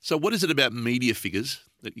 So what is it about media figures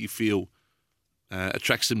that you feel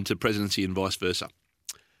attracts them to presidency and vice versa?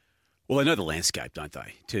 Well, they know the landscape, don't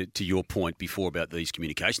they? To your point before about these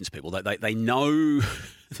communications people, they know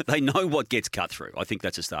they know what gets cut through. I think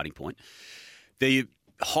that's a starting point. They're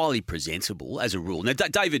highly presentable as a rule. Now,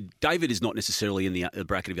 David is not necessarily in the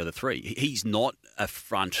bracket of the other three. He's not a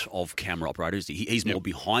front of camera operator. He's more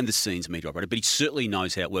behind the scenes media operator, but he certainly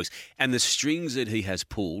knows how it works. And the strings that he has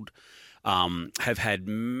pulled have had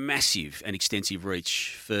massive and extensive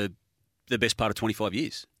reach for the best part of 25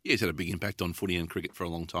 years. Yeah, he's had a big impact on footy and cricket for a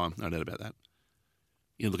long time, no doubt about that.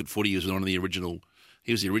 You know, look at footy, he was one of the original.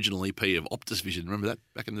 He was the original EP of Optus Vision. Remember that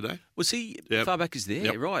back in the day? Was he Yep. far back as there?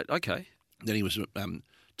 Yep. Right, okay. Then he was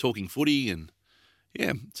talking footy and,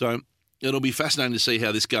 yeah. So it'll be fascinating to see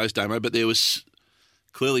how this goes, Damo. But there was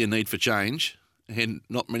clearly a need for change and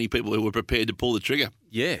not many people who were prepared to pull the trigger.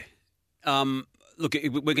 Yeah. Look, we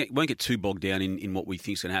won't get too bogged down in what we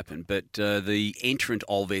think is going to happen, but the entrant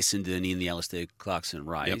of Essendon in the Alistair Clarkson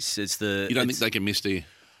race, it's the... You don't think they can miss, do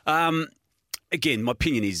you? Again, my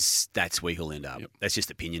opinion is that's where he'll end up. Yep. That's just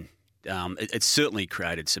opinion. It's certainly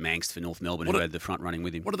created some angst for North Melbourne, who had the front running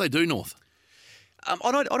with him. What do they do, North?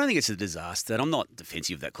 I don't think it's a disaster. And I'm not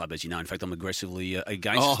defensive of that club, as you know. In fact, I'm aggressively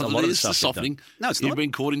against a lot of the stuff. Softening. No, it's You've not.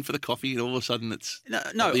 been courting for the coffee, and all of a sudden it's No,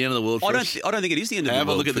 not the end of the world for us. I don't think it is the end of the Have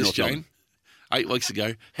world. a look at for this, North Melbourne. Jane. 8 weeks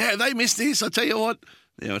ago. How they missed this? I tell you what.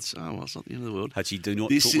 Yeah, it's not the end of the world. Hutchie, do not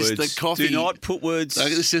This put is words. the coffee. Do not put words. No,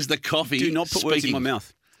 this is the coffee. Do not put words in speaking. my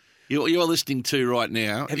mouth. What you are listening to right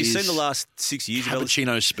now. Have you is seen the last 6 years of LSU?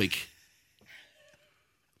 cappuccino speak?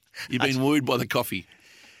 You've been wooed by the coffee.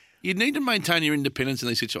 You need to maintain your independence in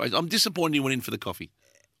these situations. I'm disappointed you went in for the coffee.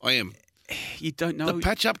 I am. You don't know. The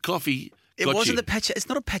patch-up coffee. It got wasn't you. the patch. It's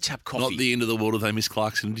not a patch-up coffee. Not the end of the world if they miss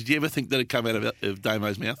Clarkson. Did you ever think that it'd come out of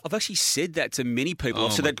Damo's mouth? I've actually said that to many people. Oh,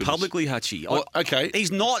 I've said my that goodness. publicly, Hutchie. Well, okay.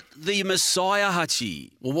 He's not the Messiah,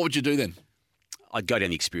 Hutchie. Well, what would you do then? I'd go down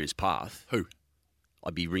the experience path. Who?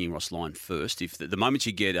 I'd be ringing Ross Lyon first. If the moment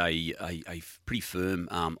you get a pretty firm,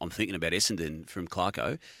 I'm thinking about Essendon from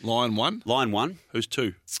Clarko. Lion 1? Line 1, Who's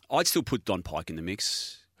 2? I'd still put Don Pike in the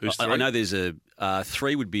mix. Who's I 3? know there's a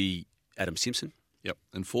 3 would be Adam Simpson. Yep.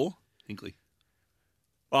 And 4? Hinkley.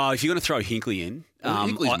 If you're going to throw Hinkley in, Well,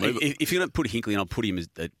 Hinkley's movable. if you're going to put Hinkley in, I'll put him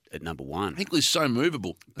at number 1. Hinkley's so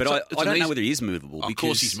movable. But I don't know whether he is movable. Of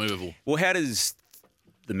course he's movable. Well, how does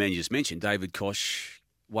the man you just mentioned, David Koch,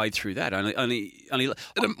 wade through that? Only.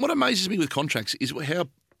 What amazes me with contracts is how,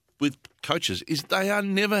 with coaches, is they are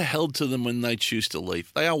never held to them when they choose to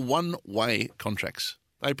leave. They are one-way contracts.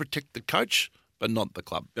 They protect the coach, but not the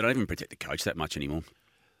club. They don't even protect the coach that much anymore.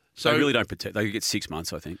 So They really don't protect. They get 6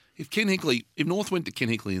 months, I think. if North went to Ken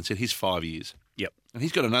Hinkley and said, here's 5 years, Yep. and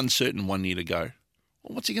he's got an uncertain 1 year to go,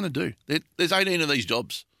 well, what's he going to do? There's 18 of these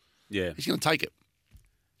jobs. Yeah. He's going to take it.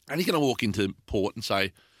 And he's going to walk into Port and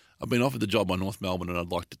say, I've been offered the job by North Melbourne and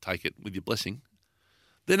I'd like to take it with your blessing.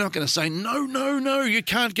 They're not going to say, no, you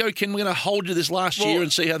can't go, Ken. We're going to hold you this last year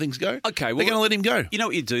and see how things go. Okay, well, They're going to let him go. You know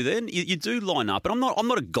what you do then? You do line up, and I'm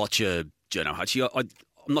not a gotcha, Jono Hutchie.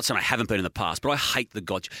 I'm not saying I haven't been in the past, but I hate the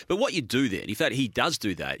gotcha. But what you do then, if he does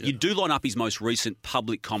do that, you do line up his most recent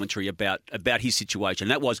public commentary about his situation.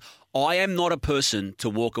 That was, I am not a person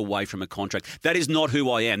to walk away from a contract. That is not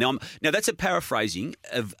who I am. Now that's a paraphrasing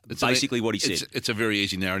of basically what he said. It's a very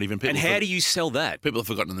easy narrative. And how do you sell that? People have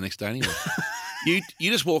forgotten the next day anyway.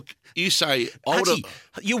 You just walk, you say, I would Hutchie,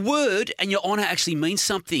 have... your word and your honour actually means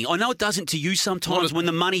something. I know it doesn't to you sometimes when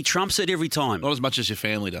the money trumps it every time. Not as much as your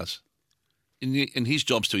family does. In his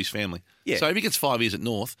job's to his family. Yeah. So if he gets 5 years at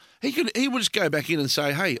North, he would just go back in and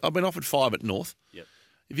say, hey, I've been offered 5 at North. Yep.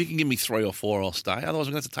 If you can give me 3 or 4, I'll stay. Otherwise,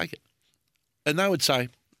 I'm going to have to take it. And they would say,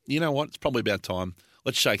 you know what, it's probably about time.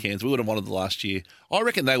 Let's shake hands. We would have wanted the last year. I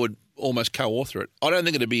reckon they would almost co-author it. I don't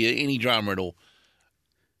think it'd be any drama at all.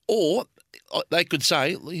 Or they could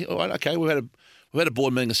say, all right, okay, we've had a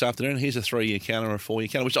board meeting this afternoon. Here's a 3-year counter or a 4-year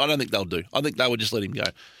counter, which I don't think they'll do. I think they would just let him go.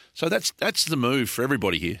 So that's the move for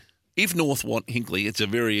everybody here. If North want Hinkley, it's a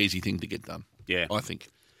very easy thing to get done. Yeah. I think.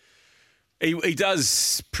 He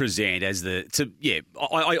does present as I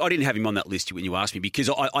didn't have him on that list when you asked me because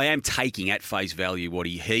I am taking at face value what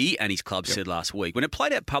he and his club said last week. When it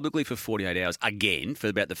played out publicly for 48 hours, again, for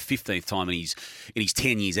about the 15th time in his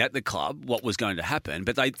 10 years at the club, what was going to happen.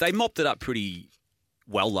 But they mopped it up pretty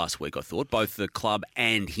well last week, I thought, both the club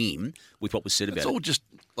and him, with what was said about It's it. all just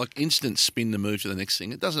like instant spin to move to the next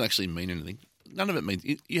thing. It doesn't actually mean anything. None of it means...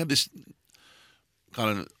 You have this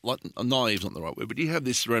kind of... like naive's not the right word, but you have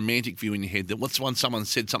this romantic view in your head that once someone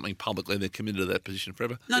said something publicly, they're committed to that position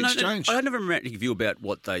forever. No, It's changed. I don't have a romantic view about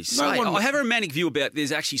what they say. one- I have a romantic view about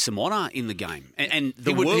there's actually some honour in the game. And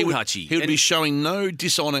the He would- world, Hutchie. He would And- be showing no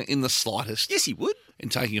dishonour in the slightest Yes, he would. in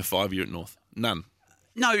taking a 5-year at North. None.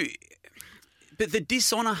 No, but the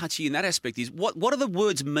dishonour, Hutchie, in that aspect is what do the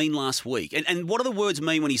words mean last week? And what do the words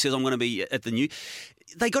mean when he says, I'm going to be at the new...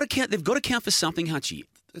 They've got to count for something, Hutchie.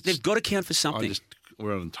 They've got to count for something.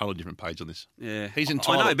 We're on a totally different page on this. Yeah. He's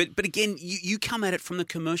entitled... I know, but again, you come at it from the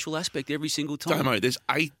commercial aspect every single time. Damo, there's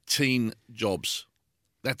 18 jobs.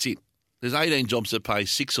 That's it. There's 18 jobs that pay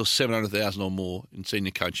 $600,000 or $700,000 or more in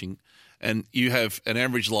senior coaching, and you have an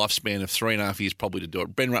average lifespan of 3.5 years probably to do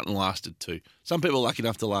it. Ben Rutten lasted 2. Some people are lucky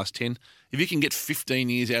enough to last 10. If you can get 15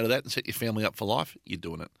 years out of that and set your family up for life, you're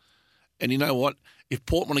doing it. And you know what? If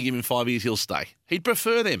Port want to give him 5 years, he'll stay. He'd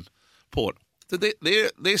prefer them, Port. So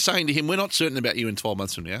they're saying to him, we're not certain about you in 12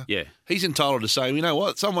 months from now. Yeah. He's entitled to say, you know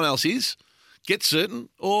what, someone else is. Get certain,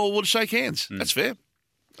 or we'll shake hands. That's fair.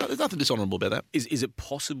 There's nothing dishonourable about that. Is it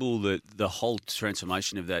possible that the whole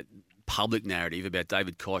transformation of that public narrative about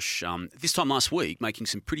David Koch this time last week, making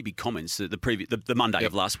some pretty big comments the Monday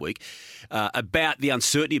of last week about the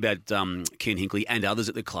uncertainty about Ken Hinkley and others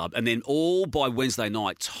at the club, and then all by Wednesday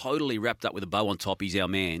night, totally wrapped up with a bow on top, he's our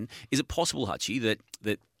man. Is it possible, Hutchie,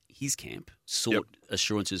 that his camp sought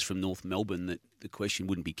assurances from North Melbourne that the question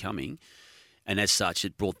wouldn't be coming, and as such,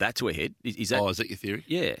 it brought that to a head? Is that your theory?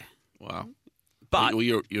 Yeah. Wow. But well,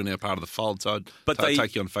 you're now part of the fold, so I'd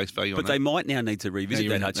take you on face value on that. But they might now need to revisit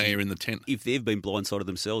that, Hutchie. Now you're in the tent. If they've been blindsided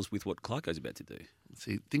themselves with what Clarko's about to do.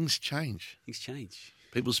 See, things change. Things change.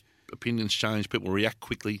 People's opinions change. People react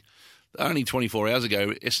quickly. Only 24 hours ago,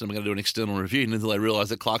 Essendon were going to do an external review until they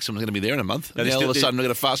realised that Clarkson was going to be there in a month. No, now all of a sudden we're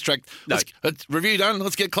going to fast track. No. Let's review done.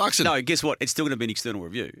 Let's get Clarkson. No, guess what? It's still going to be an external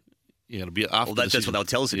review. Yeah, it'll be after. Well, that's what they'll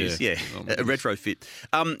tell us it is. Yeah, a retrofit.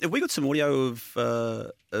 Have we got some audio of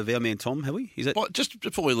our man Tom? Have we? Is that just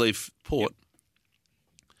before we leave Port?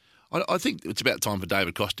 Yep. I think it's about time for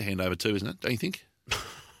David Koch to hand over too, isn't it? Don't you think?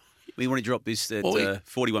 We want to drop this at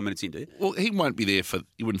 41 minutes in, do you? Well, he won't be there for.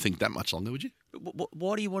 You wouldn't think that much longer, would you?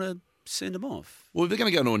 Why do you want to send him off? Well, if they're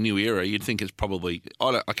going to go into a new era, you'd think it's probably.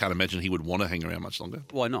 I can't imagine he would want to hang around much longer.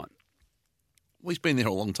 Why not? Well, he's been there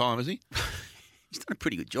a long time, has he? He's done a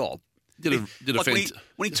pretty good job. When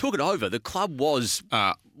he took it over, the club was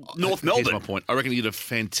North Melbourne. Here's my point. I reckon he did a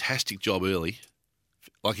fantastic job early.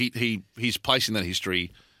 Like his place in that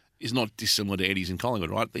history is not dissimilar to Eddie's in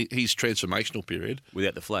Collingwood, right? His transformational period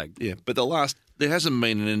without the flag. Yeah, but there hasn't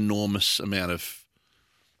been an enormous amount of,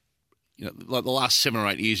 like the last 7 or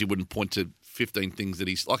 8 years. You wouldn't point to 15 things that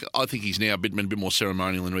he's like. I think he's now been a bit more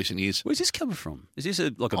ceremonial in recent years. Where's this coming from? Is this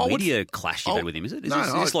a media clash you've had with him? Is it? Is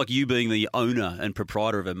this like you being the owner and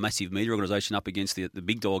proprietor of a massive media organisation up against the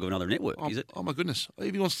big dog of another network? Is it? Oh my goodness!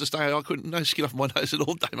 If he wants to stay, I couldn't. No skin off my nose at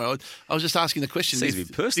all, Damo. I was just asking the question. Seems to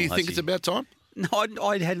be personal. Do you think it's about time? No,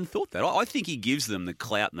 I hadn't thought that. I think he gives them the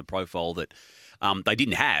clout and the profile that they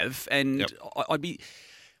didn't have, and I'd be.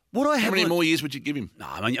 How many more years would you give him? No,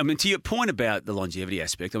 I mean, to your point about the longevity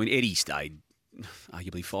aspect, I mean, Eddie stayed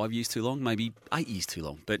arguably 5 years too long, maybe 8 years too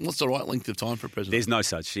long. But what's the right length of time for a president? There's no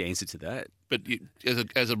such answer to that. But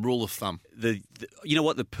as a rule of thumb, you know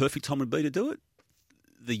what the perfect time would be to do it?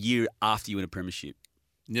 The year after you win a premiership.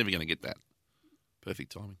 Never going to get that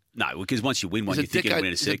perfect timing. No, because once you win one, you think you'll win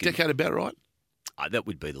in a second. Is a decade about right? That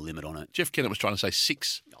would be the limit on it. Jeff Kennett was trying to say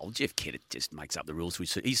 6. Oh, Jeff Kennett just makes up the rules.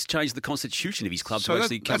 He's changed the constitution of his club to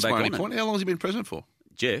actually come back on it. Point. How long has he been president for?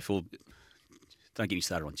 Jeff, or don't get me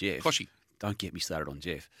started on Jeff. Koshy. Don't get me started on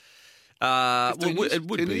Jeff. It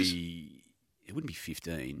wouldn't be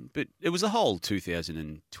 15, but it was the whole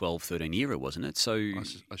 2012-13 era, wasn't it? So I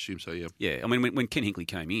assume so. Yeah. Yeah. I mean, when Ken Hinkley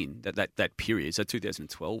came in, that period, so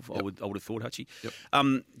 2012, yep. I would have thought, Hutchie.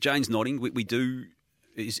 Yep. Jane's nodding. We do.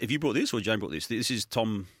 Have you brought this or Jane brought this? This is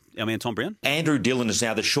Tom. Our man Tom Brown. Andrew Dillon is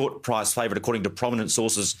now the short price favourite, according to prominent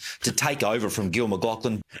sources, to take over from Gil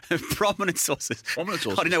McLachlan. Prominent sources. I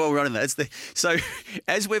didn't know why we're running that. So,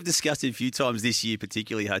 as we've discussed a few times this year,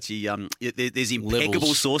 particularly, Hutchie, there's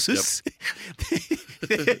impeccable sources.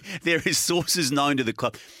 Yep. There is sources known to the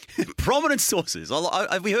club. Prominent sources.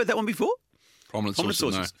 Have we heard that one before? Prominent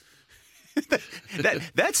sources. No.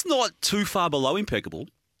 That's not too far below impeccable.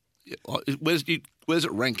 Where does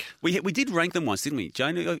it rank? We did rank them once, didn't we,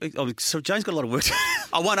 Jane? So Jane's got a lot of work.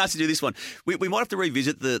 I won't ask to do this one. We might have to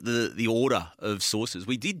revisit the order of sources.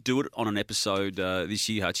 We did do it on an episode this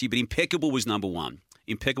year, Hutchie, but impeccable was number one.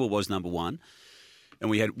 Impeccable was number one, and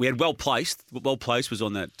we had well placed. Well placed was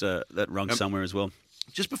on that rung somewhere as well.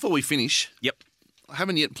 Just before we finish, yep. I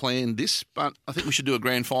haven't yet planned this, but I think we should do a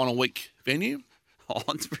grand final week venue. Oh,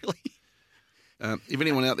 really? If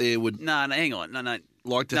anyone out there would... No, hang on. No.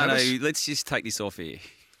 Like to have us? Let's just take this off here.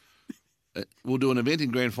 We'll do an event in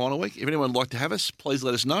grand final week. If anyone would like to have us, please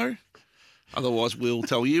let us know. Otherwise, we'll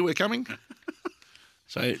tell you we're coming.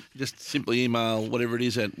 So just simply email whatever it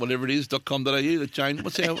is at whateverit.com.au. Jane,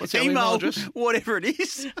 what's our email address? Whatever it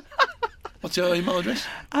is. What's our email address?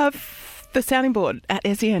 The sounding board at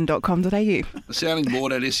sen.com.au. The sounding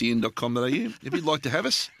board at sen.com.au. If you'd like to have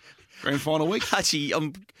us, grand final week. Hutchie,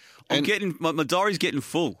 I'm getting my diary's getting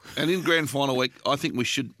full. And in grand final week, I think we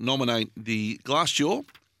should nominate the Glassjaw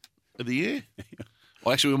of the year.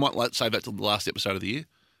 Well, actually, we might save that till the last episode of the year.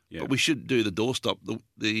 But we should do the doorstop,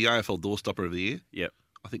 the AFL doorstopper of the year. Yep.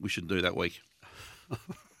 I think we should do that week.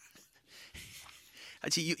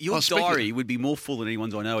 Actually, your diary would be more full than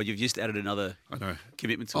anyone's I know. You've just added another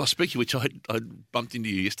commitment to it. Speaking of which, I bumped into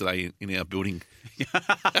you yesterday in our building.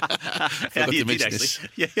 How you did, actually.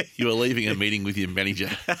 Yeah. You were leaving a meeting with your manager.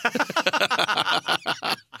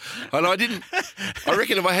 And I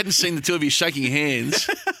reckon if I hadn't seen the two of you shaking hands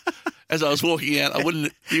as I was walking out,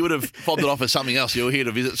 you would have fobbed it off as something else. You were here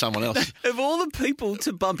to visit someone else. Of all the people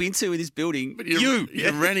to bump into in this building, But you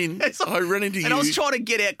ran in. I ran into you. And I was trying to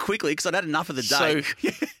get out quickly because I'd had enough of the day.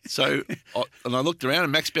 And I looked around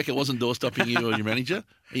and Max Becker wasn't doorstopping you or your manager.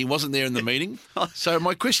 He wasn't there in the meeting. So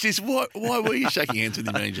my question is, why were you shaking hands with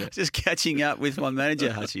your manager? Just catching up with my manager,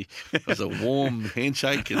 Hutchie. It was a warm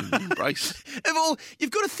handshake and embrace. Of all,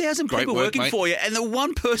 you've got 1,000 Great people work, working mate. for you, and the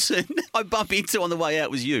one person I bump into on the way out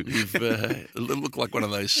was you. You've looked like one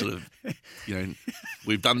of those sort of,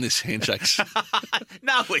 we've done this handshakes.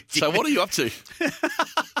 No, it didn't. So what are you up to?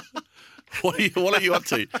 What are you up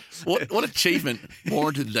to? What achievement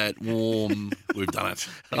warranted that warm, we've done it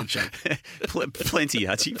handshake? Plenty,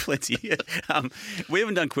 Hutchie, plenty. We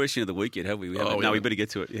haven't done question of the week yet, have we? We better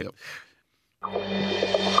get to it. Yeah.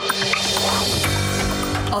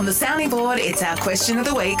 On the sounding board, it's our question of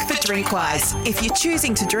the week for Drinkwise. If you're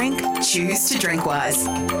choosing to drink, choose to Drinkwise.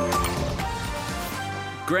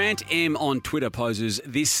 Grant M on Twitter poses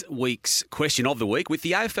this week's question of the week. With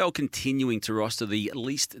the AFL continuing to roster the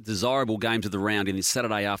least desirable games of the round in this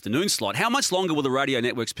Saturday afternoon slot, how much longer will the radio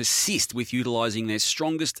networks persist with utilising their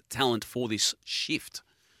strongest talent for this shift?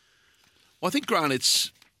 Well, I think, Grant,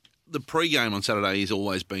 it's the pre-game on Saturday has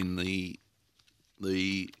always been the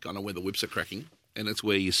kind of where the whips are cracking. And it's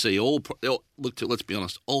where you see let's be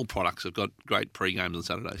honest, all products have got great pre-games on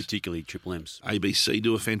Saturdays. Particularly Triple M's. ABC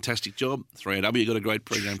do a fantastic job. 3AW got a great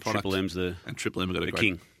pre-game product. Triple M's and Triple M have got a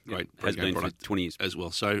king. Great has pre-game been product for 20 years. as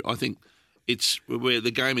well. So I think it's where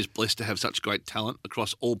the game is blessed to have such great talent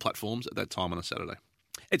across all platforms at that time on a Saturday.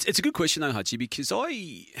 It's a good question though, Hutchie, because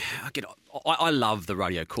I love the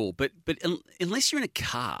radio call, but unless you're in a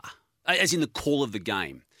car, as in the call of the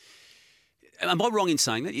game. Am I wrong in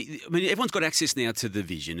saying that? I mean, everyone's got access now to the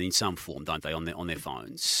vision in some form, don't they, on their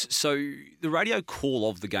phones? So the radio call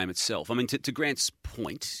of the game itself, I mean, to Grant's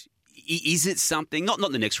point, is it something, not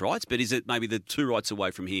the next rights, but is it maybe the 2 rights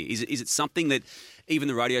away from here? Is it something that even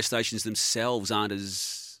the radio stations themselves aren't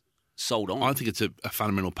as sold on? I think it's a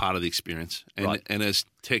fundamental part of the experience. And as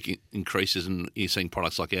tech increases and you're seeing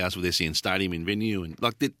products like ours with SEN Stadium in venue, and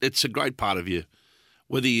it's a great part of you.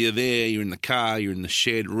 Whether you're there, you're in the car, you're in the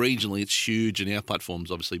shed, regionally it's huge, and our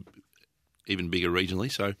platform's obviously even bigger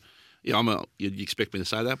regionally. So, yeah, you'd expect me to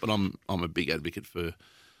say that, but I'm a big advocate for.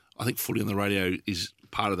 I think footy on the radio is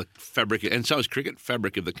part of the fabric, and so is cricket,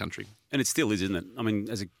 fabric of the country. And it still is, isn't it? I mean,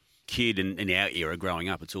 as a kid in our era growing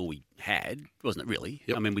up, it's all we had, wasn't it? Really?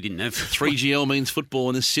 Yep. I mean, we didn't have 3GL means football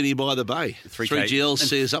in the city by the bay. 3GL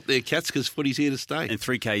says up there, cats, because footy's here to stay. And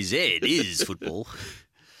 3KZ is football.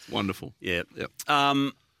 Wonderful. Yeah. Yep.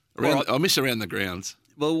 Right. I miss around the grounds.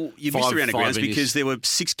 Well, you missed around the grounds venues. because there were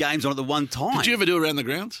 6 games on at the one time. Did you ever do around the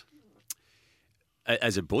grounds?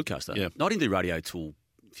 As a broadcaster? Yeah. No, I didn't do radio till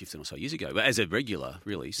 15 or so years ago, but as a regular,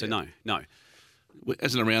 really. So no.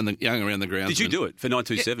 As an around the grounds. Did you do it for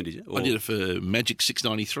 927? Did you? I did it for Magic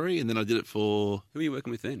 693, and then I did it for. Who were you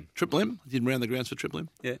working with then? Triple M. I did around the grounds for Triple M.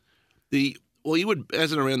 Yeah. You would,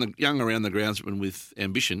 as an around the groundsman with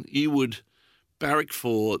ambition, you would barrack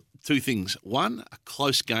for 2 things: 1, a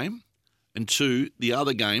close game, and 2, the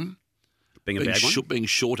other game being a bad one, being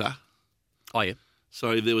shorter. Oh yeah.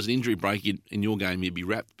 So if there was an injury break in your game, you'd be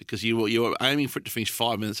wrapped because you were aiming for it to finish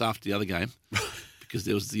 5 minutes after the other game. Because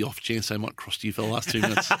there was the off chance they might cross you for the last 2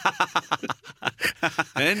 minutes.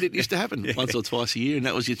 And it used to happen once or twice a year, and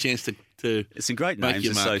that was your chance to It's some great names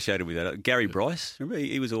associated with that. Gary Bryce, remember?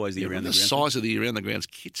 He was always the around the grounds. The size of the around the grounds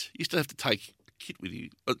kits. You used to have to take a kit with you.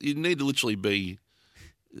 You need to literally be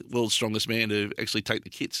the world's strongest man to actually take the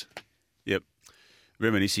kits. Yep.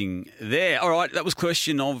 Reminiscing there. All right, that was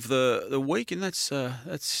question of the week, and that's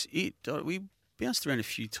it. We bounced around a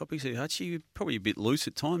few topics here, Hutchie. Probably a bit loose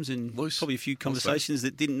at times, and probably a few conversations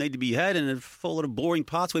that didn't need to be had, and a whole lot of boring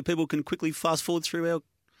parts where people can quickly fast forward through our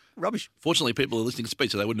rubbish. Fortunately, people are listening to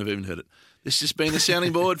speech, so they wouldn't have even heard it. This has been the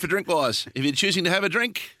sounding board for Drinkwise. If you're choosing to have a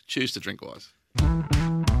drink, choose to Drinkwise.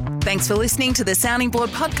 Thanks for listening to the Sounding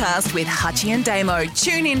Board podcast with Hutchie and Damo.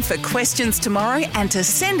 Tune in for questions tomorrow, and to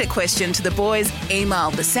send a question to the boys,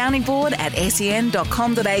 email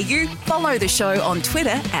thesoundingboard@sen.com.au, follow the show on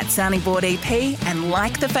Twitter @soundingboardep, and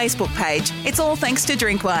like the Facebook page. It's all thanks to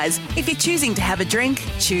Drinkwise. If you're choosing to have a drink,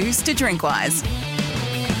 choose to Drinkwise.